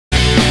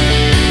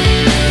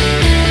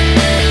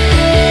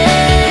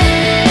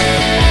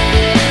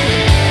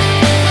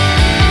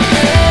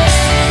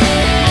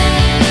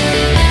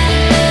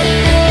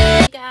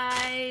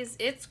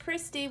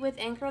Christy with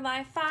Anchor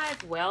Life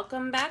 5.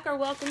 Welcome back or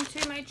welcome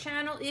to my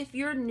channel if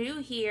you're new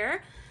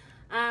here.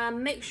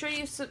 Make sure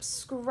you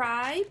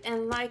subscribe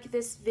and like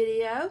this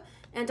video.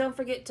 And don't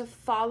forget to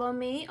follow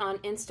me on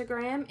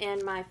Instagram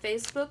and my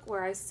Facebook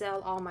where I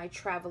sell all my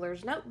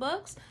traveler's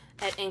notebooks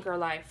at Anchor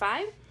Life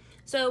 5.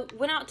 So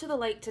went out to the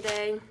lake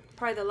today.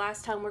 Probably the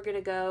last time we're going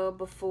to go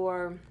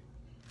before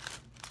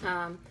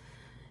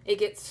it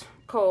gets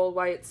cold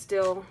while it's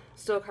still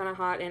kind of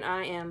hot, and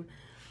I am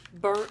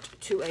burnt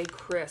to a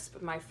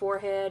crisp. My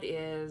forehead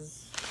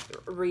is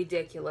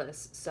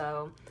ridiculous.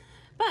 So,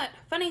 but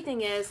funny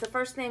thing is, the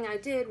first thing I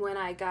did when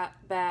I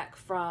got back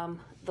from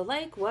the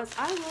lake was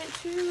I went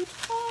to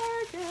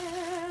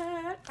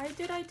Target.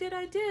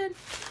 I did.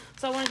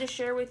 So I wanted to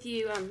share with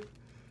you,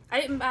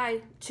 I didn't buy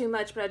too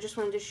much, but I just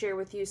wanted to share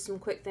with you some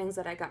quick things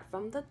that I got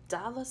from the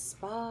dollar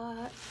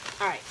spot.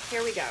 All right,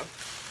 here we go.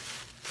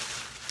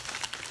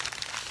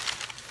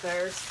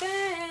 First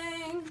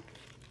thing,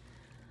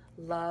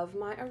 love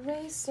my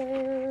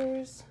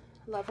erasers.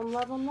 Love them,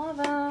 love them, love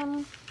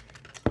them.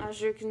 As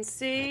you can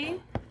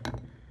see,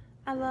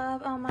 I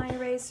love all my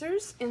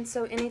erasers, and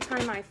so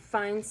anytime I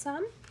find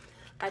some,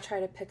 I try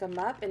to pick them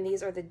up, and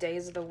these are the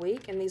days of the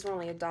week, and these were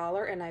only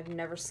 $1, and I've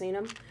never seen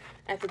them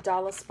at the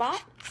dollar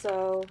spot,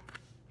 so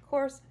of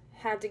course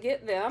had to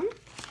get them.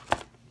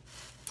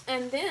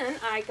 And then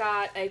I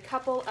got a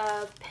couple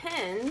of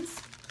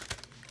pens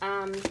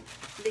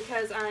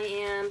because I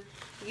am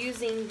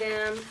using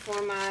them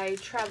for my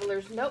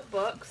traveler's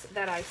notebooks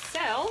that I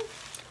sell.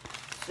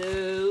 So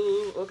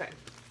okay,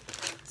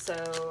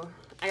 so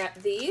I got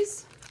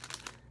these,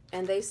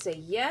 and they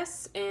say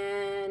yes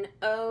and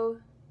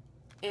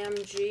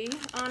OMG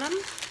on them.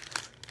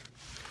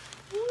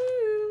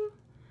 Woo.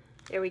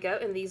 There we go,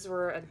 and these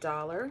were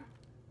 $1.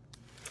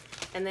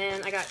 And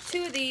then I got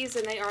 2 of these,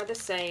 and they are the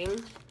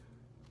same,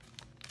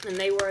 and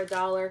they were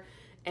 $1,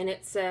 and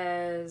it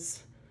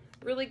says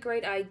really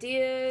great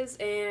ideas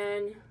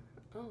and,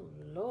 oh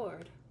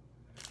Lord,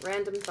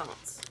 random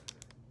thoughts.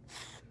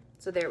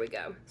 So there we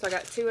go. So I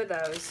got 2 of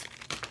those.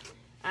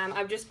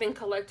 I've just been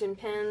collecting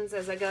pens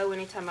as I go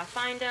anytime I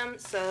find them,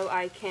 so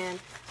I can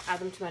add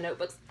them to my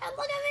notebooks. And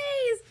look at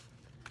these!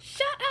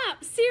 Shut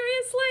up!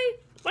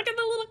 Seriously? Look at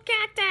the little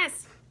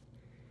cactus!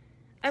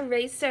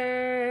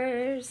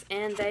 Erasers!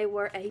 And they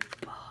were a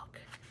buck.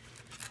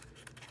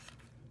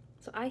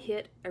 So I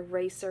hit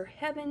eraser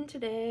heaven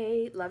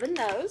today. Loving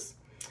those.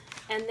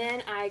 And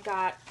then I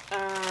got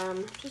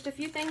just a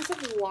few things of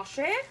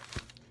washi.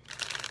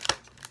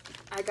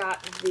 I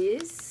got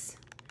this.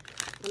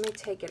 Let me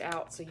take it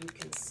out so you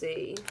can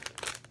see.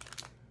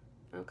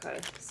 Okay,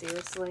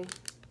 seriously.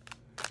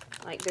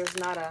 Like there's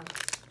not a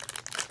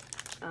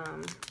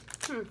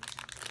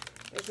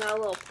there's not a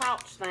little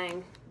pouch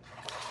thing.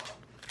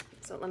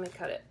 So let me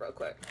cut it real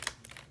quick.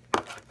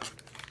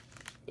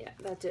 Yeah,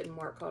 that didn't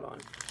work. Hold on.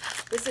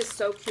 This is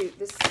so cute.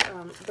 This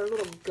their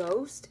little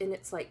ghost, and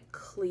it's like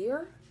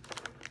clear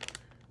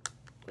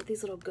with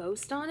these little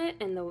ghosts on it,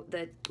 and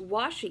the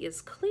washi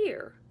is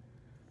clear.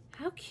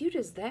 How cute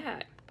is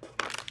that?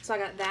 So I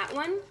got that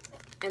one,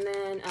 and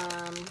then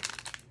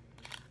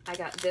I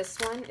got this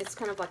one. It's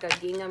kind of like a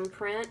gingham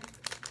print.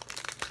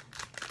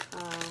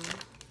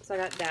 So I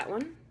got that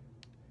one.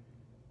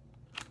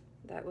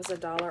 That was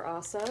 $1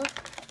 also.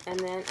 And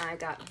then I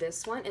got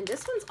this one, and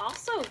this one's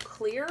also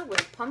clear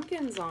with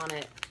pumpkins on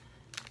it.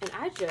 And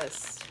I'm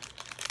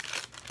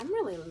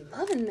really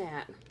loving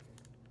that.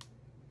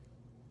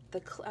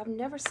 I've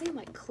never seen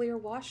like clear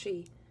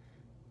washi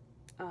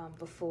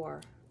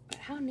before, but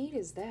how neat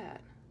is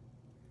that?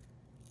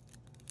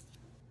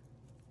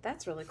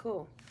 That's really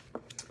cool.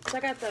 So I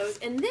got those,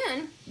 and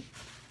then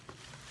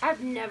I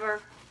have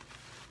never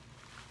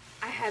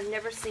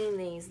seen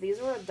these. These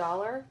were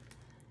 $1,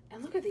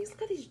 and look at these.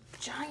 Look at these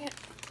giant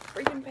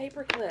freaking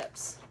paper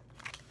clips.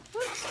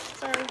 Oops,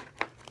 sorry.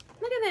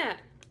 Look at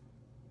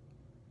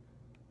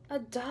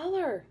that.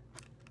 $1.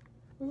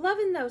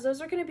 Loving those. Those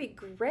are going to be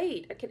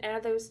great. I can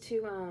add those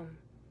to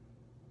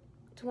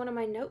one of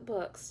my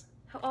notebooks.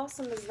 How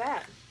awesome is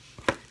that?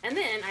 And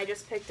then I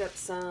just picked up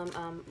some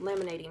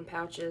laminating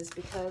pouches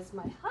because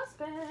my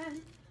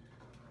husband,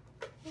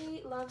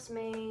 he loves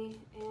me,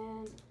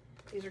 and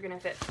these are going to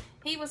fit.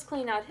 He was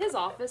cleaning out his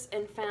office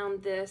and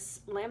found this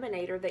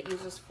laminator that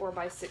uses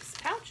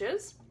 4x6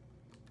 pouches,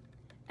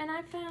 and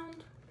I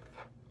found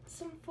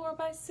some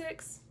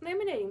 4x6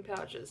 laminating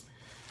pouches.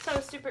 So I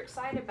was super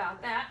excited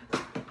about that.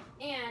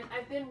 And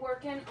I've been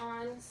working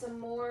on some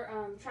more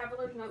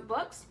traveler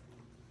notebooks.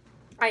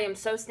 I am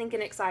so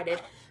stinking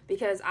excited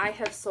because I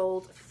have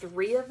sold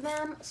 3 of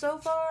them so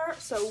far.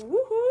 So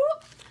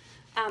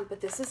woohoo!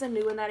 But this is a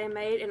new one that I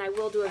made, and I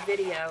will do a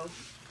video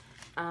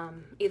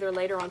either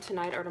later on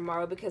tonight or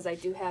tomorrow because I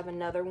do have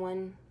another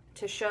one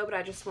to show, but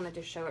I just wanted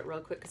to show it real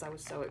quick because I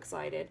was so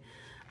excited.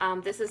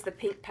 This is the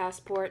pink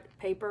passport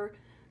paper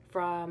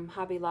from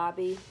Hobby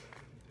Lobby.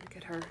 Look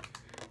at her.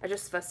 I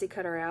just fussy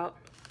cut her out.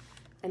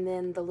 And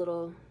then the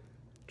little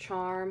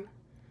charm.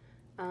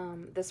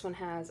 This one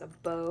has a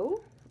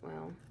bow.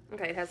 Well,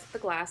 okay, it has the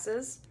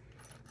glasses.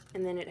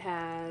 And then it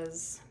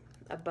has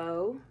a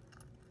bow.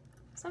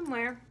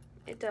 somewhere.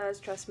 It does,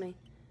 trust me.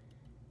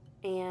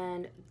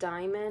 And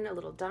diamond, a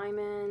little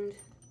diamond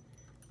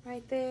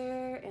right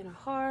there, and a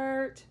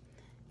heart.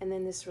 And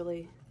then this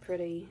really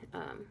pretty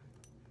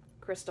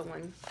crystal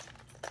one.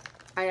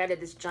 I added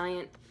this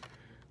giant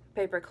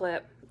paper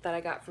clip that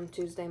I got from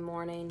Tuesday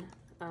morning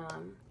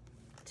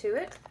to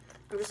it.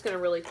 I'm just going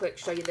to really quick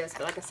show you this,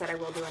 but like I said, I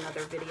will do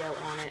another video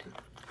on it.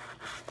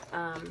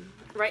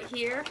 Right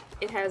here,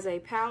 it has a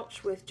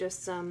pouch with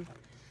just some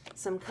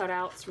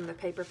cutouts from the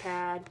paper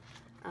pad,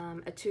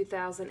 a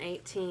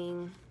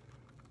 2018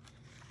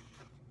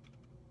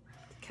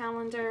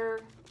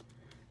 calendar.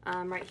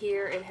 Right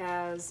here, it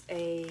has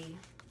a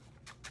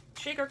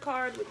shaker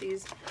card with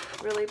these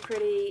really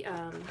pretty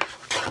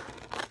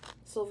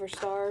silver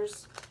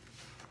stars,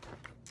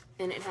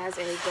 and it has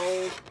a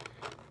gold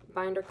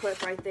binder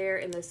clip right there,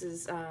 and this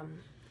is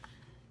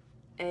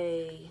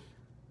a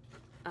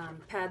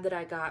pad that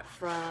I got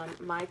from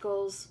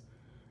Michael's,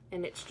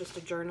 and it's just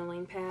a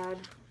journaling pad.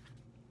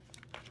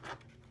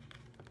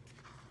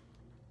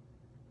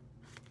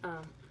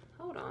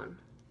 Hold on.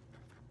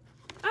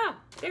 Oh,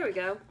 there we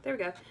go. There we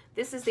go.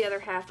 This is the other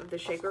half of the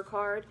shaker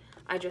card.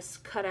 I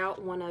just cut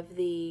out one of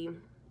the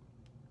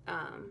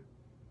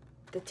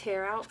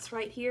tear outs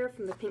right here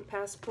from the pink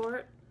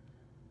passport.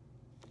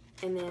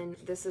 And then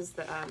this is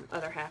the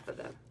other half of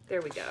the,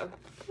 there we go.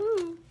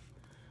 Woo!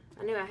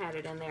 I knew I had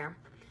it in there.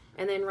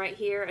 And then right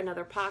here,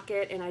 another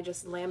pocket, and I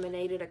just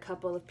laminated a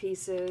couple of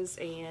pieces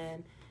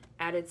and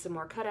added some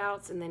more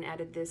cutouts, and then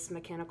added this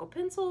mechanical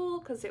pencil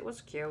because it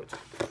was cute.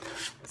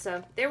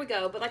 So there we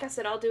go. But like I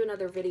said, I'll do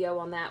another video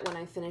on that when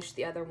I finish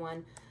the other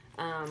one.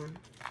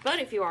 But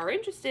if you are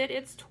interested,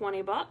 it's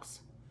 20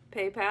 bucks,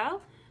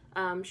 PayPal,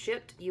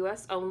 shipped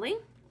US only.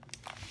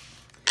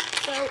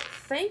 So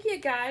thank you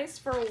guys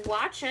for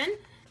watching,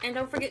 and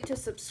don't forget to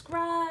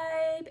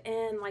subscribe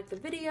and like the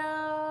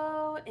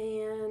video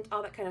and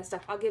all that kind of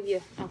stuff. I'll give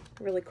you, oh,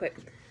 really quick,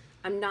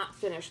 I'm not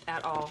finished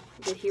at all,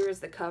 but here is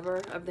the cover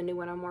of the new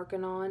one I'm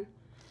working on.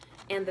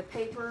 And the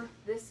paper,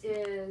 this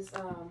is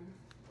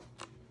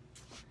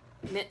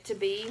meant to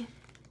be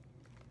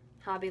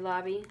Hobby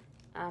Lobby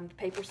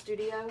Paper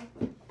Studio.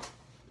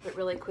 But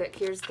really quick,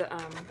 here's the,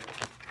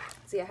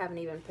 see, I haven't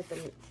even put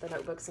the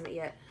notebooks in it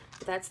yet.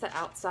 But that's the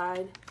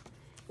outside.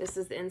 This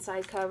is the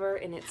inside cover,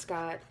 and it's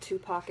got two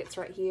pockets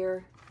right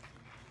here,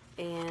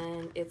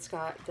 and it's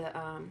got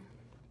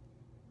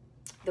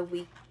the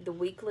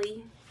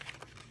weekly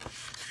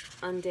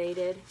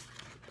undated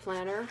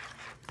planner,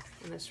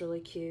 and this really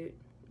cute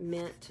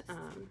mint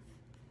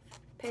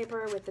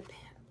paper with the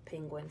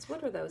penguins.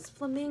 What are those?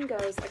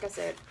 Flamingos. Like I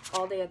said,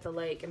 all day at the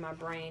lake in my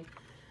brain.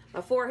 My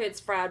forehead's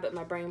fried, but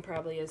my brain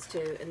probably is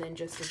too. And then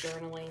just a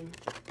journaling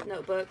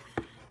notebook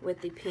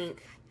with the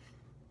pink.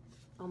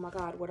 Oh my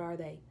God, what are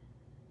they?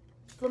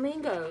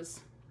 Flamingos.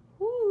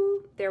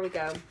 Woo! There we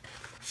go.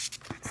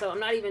 So I'm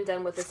not even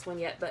done with this one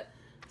yet, but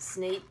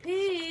sneak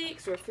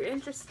peeks, or if you're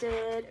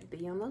interested,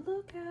 be on the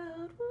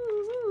lookout.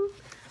 Woo!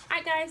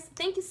 Alright guys,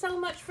 thank you so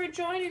much for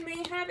joining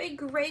me. Have a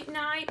great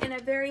night and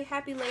a very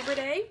happy Labor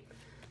Day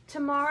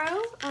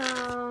tomorrow.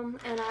 And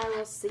I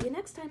will see you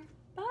next time.